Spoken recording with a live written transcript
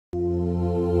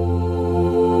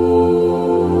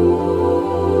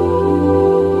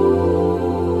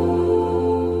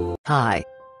Hi.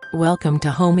 Welcome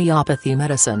to Homeopathy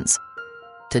Medicines.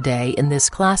 Today in this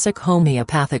classic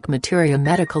Homeopathic Materia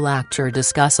Medica lecture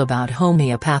discuss about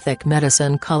homeopathic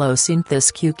medicine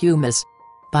Colocynthis cucumis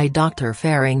by Dr.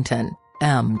 Farrington,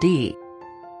 MD.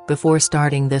 Before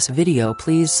starting this video,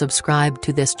 please subscribe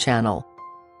to this channel.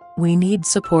 We need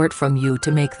support from you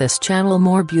to make this channel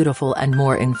more beautiful and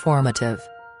more informative.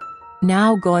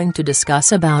 Now going to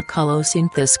discuss about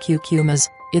Colocynthis cucumis,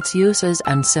 its uses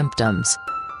and symptoms.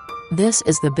 This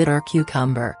is the bitter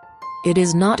cucumber. It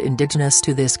is not indigenous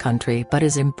to this country but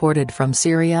is imported from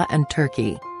Syria and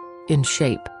Turkey. In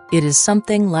shape, it is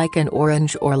something like an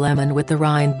orange or lemon with the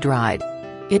rind dried.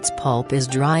 Its pulp is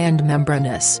dry and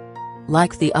membranous.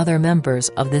 Like the other members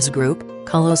of this group,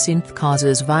 colocynth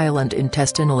causes violent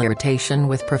intestinal irritation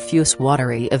with profuse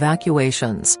watery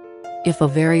evacuations. If a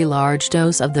very large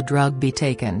dose of the drug be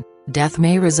taken, death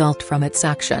may result from its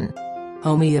action.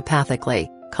 Homeopathically,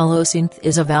 colocynth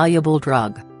is a valuable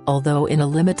drug, although in a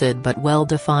limited but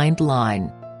well-defined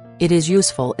line. It is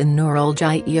useful in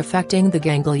neuralgia affecting the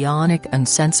ganglionic and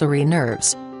sensory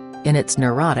nerves. In its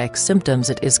neurotic symptoms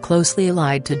it is closely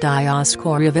allied to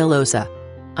Dioscorea villosa.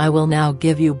 I will now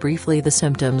give you briefly the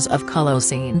symptoms of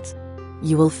colocynth.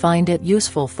 You will find it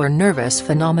useful for nervous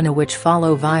phenomena which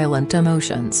follow violent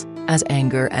emotions, as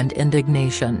anger and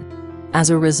indignation. As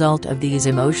a result of these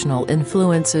emotional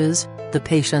influences, the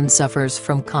patient suffers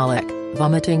from colic,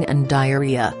 vomiting and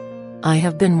diarrhea. I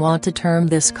have been wont to term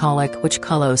this colic which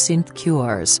colocynth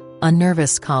cures, a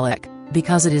nervous colic,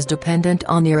 because it is dependent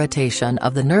on irritation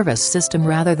of the nervous system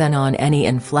rather than on any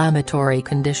inflammatory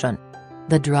condition.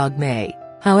 The drug may,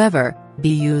 however, be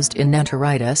used in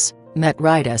enteritis,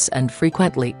 metritis and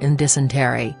frequently in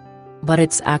dysentery. But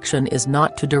its action is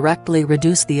not to directly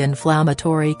reduce the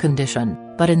inflammatory condition,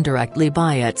 but indirectly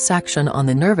by its action on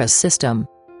the nervous system.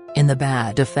 In the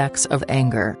bad effects of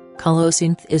anger,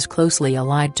 colocynth is closely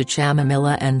allied to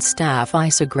chamomilla and staph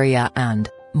isogrea and,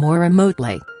 more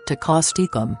remotely, to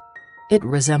causticum. It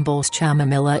resembles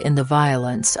chamomilla in the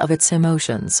violence of its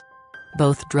emotions.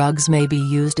 Both drugs may be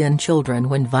used in children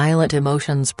when violent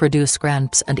emotions produce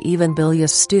cramps and even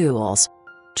bilious stools.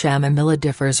 Chamomilla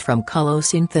differs from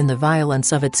colocynth in the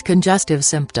violence of its congestive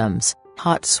symptoms,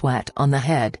 hot sweat on the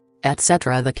head,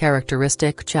 etc. The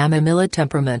characteristic chamomilla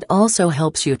temperament also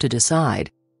helps you to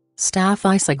decide. Staph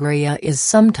isogrea is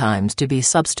sometimes to be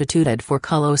substituted for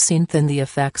colocynth in the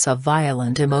effects of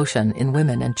violent emotion in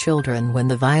women and children when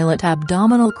the violent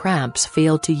abdominal cramps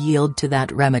fail to yield to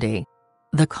that remedy.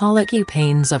 The colicky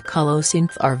pains of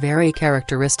colocynth are very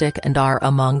characteristic and are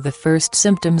among the first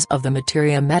symptoms of the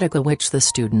materia medica which the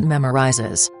student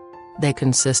memorizes. They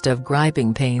consist of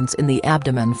griping pains in the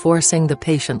abdomen forcing the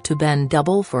patient to bend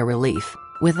double for relief,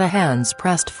 with the hands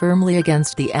pressed firmly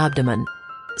against the abdomen.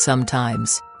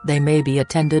 Sometimes, they may be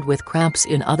attended with cramps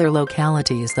in other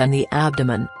localities than the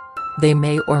abdomen. They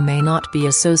may or may not be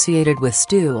associated with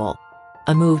stool.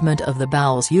 A movement of the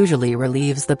bowels usually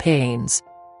relieves the pains.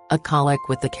 A colic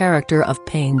with the character of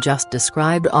pain just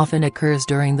described often occurs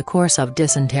during the course of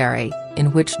dysentery,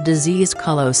 in which disease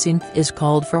colocynth is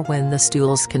called for when the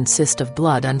stools consist of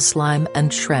blood and slime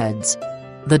and shreds.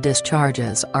 The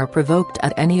discharges are provoked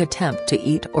at any attempt to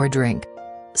eat or drink.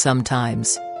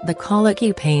 Sometimes, the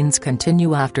colicky pains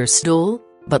continue after stool,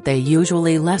 but they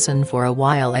usually lessen for a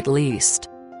while at least.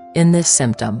 In this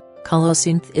symptom,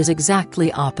 colocynth is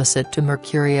exactly opposite to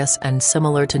mercurius and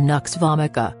similar to nux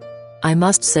vomica. I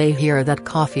must say here that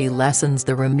coffee lessens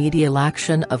the remedial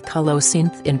action of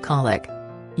colocynth in colic.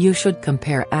 You should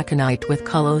compare aconite with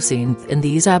colocynth in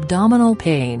these abdominal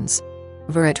pains.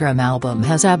 Veratrum album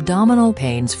has abdominal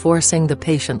pains forcing the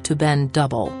patient to bend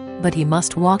double, but he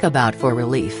must walk about for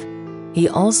relief. He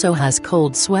also has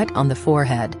cold sweat on the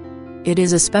forehead. It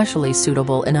is especially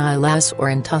suitable in ILS or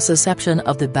intussusception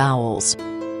of the bowels.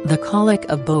 The colic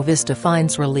of Bovista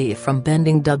finds relief from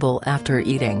bending double after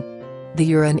eating. The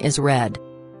urine is red.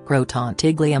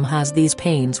 Crotontiglium has these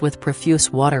pains with profuse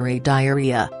watery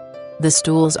diarrhea. The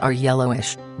stools are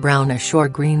yellowish, brownish or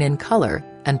green in color,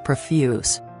 and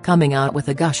profuse, coming out with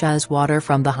a gush as water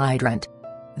from the hydrant.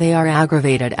 They are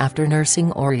aggravated after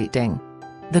nursing or eating.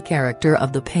 The character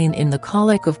of the pain in the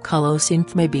colic of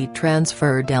colocynth may be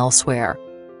transferred elsewhere.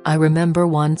 I remember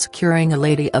once curing a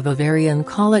lady of ovarian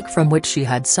colic from which she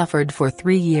had suffered for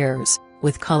 3 years,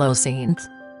 with colocynth.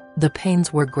 The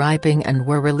pains were griping and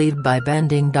were relieved by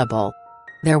bending double.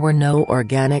 There were no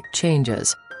organic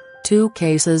changes. 2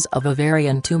 cases of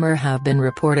ovarian tumor have been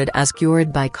reported as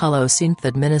cured by colocynth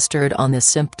administered on this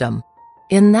symptom.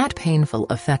 In that painful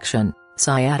affection,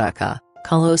 sciatica,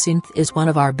 colocynth is one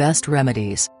of our best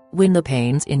remedies, when the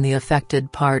pains in the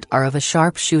affected part are of a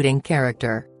sharp shooting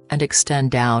character, and extend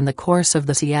down the course of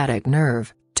the sciatic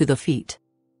nerve, to the feet.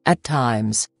 At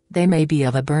times, they may be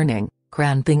of a burning,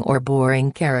 cramping or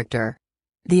boring character.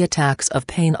 The attacks of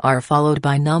pain are followed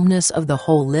by numbness of the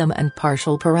whole limb and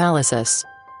partial paralysis.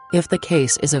 If the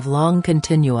case is of long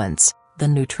continuance, the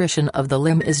nutrition of the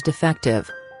limb is defective.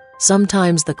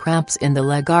 Sometimes the cramps in the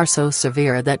leg are so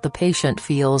severe that the patient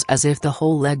feels as if the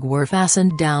whole leg were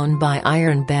fastened down by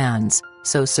iron bands,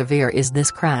 so severe is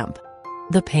this cramp.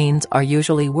 The pains are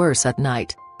usually worse at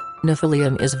night.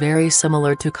 Nephilium is very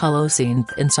similar to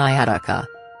Colocynthis in sciatica.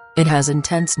 It has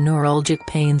intense neuralgic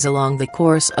pains along the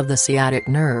course of the sciatic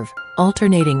nerve,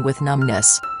 alternating with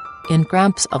numbness. In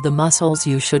cramps of the muscles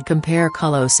you should compare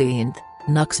Colocynthis,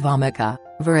 Nux vomica,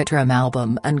 Veratrum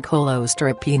album and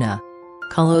Colostrepina.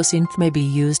 Colocynthis may be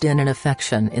used in an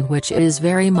affection in which it is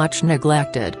very much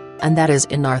neglected, and that is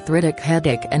in arthritic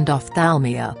headache and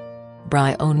ophthalmia.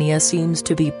 Bryonia seems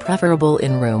to be preferable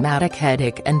in rheumatic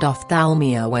headache and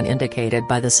ophthalmia when indicated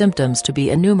by the symptoms to be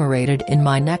enumerated in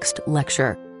my next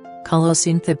lecture.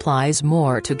 Colocynthis applies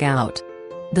more to gout.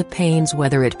 The pains,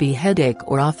 whether it be headache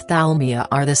or ophthalmia,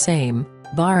 are the same,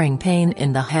 barring pain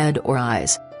in the head or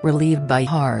eyes, relieved by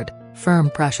hard, firm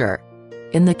pressure.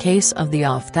 In the case of the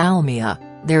ophthalmia,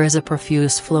 there is a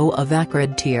profuse flow of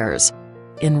acrid tears.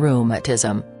 In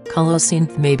rheumatism,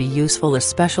 Colocynthis may be useful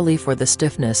especially for the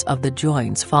stiffness of the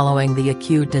joints following the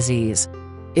acute disease.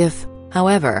 If,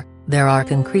 however, there are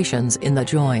concretions in the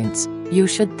joints, you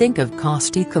should think of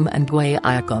causticum and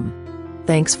guaiacum.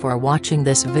 Thanks for watching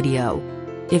this video.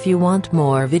 If you want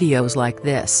more videos like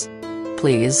this,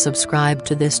 please subscribe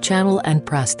to this channel and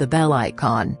press the bell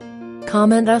icon.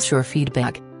 Comment us your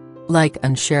feedback. Like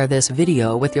and share this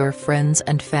video with your friends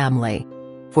and family.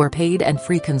 For paid and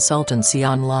free consultancy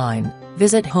online,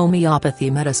 visit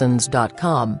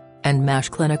homeopathymedicines.com and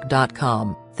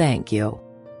mashclinic.com. Thank you.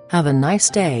 Have a nice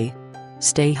day.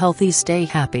 Stay healthy, stay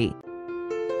happy.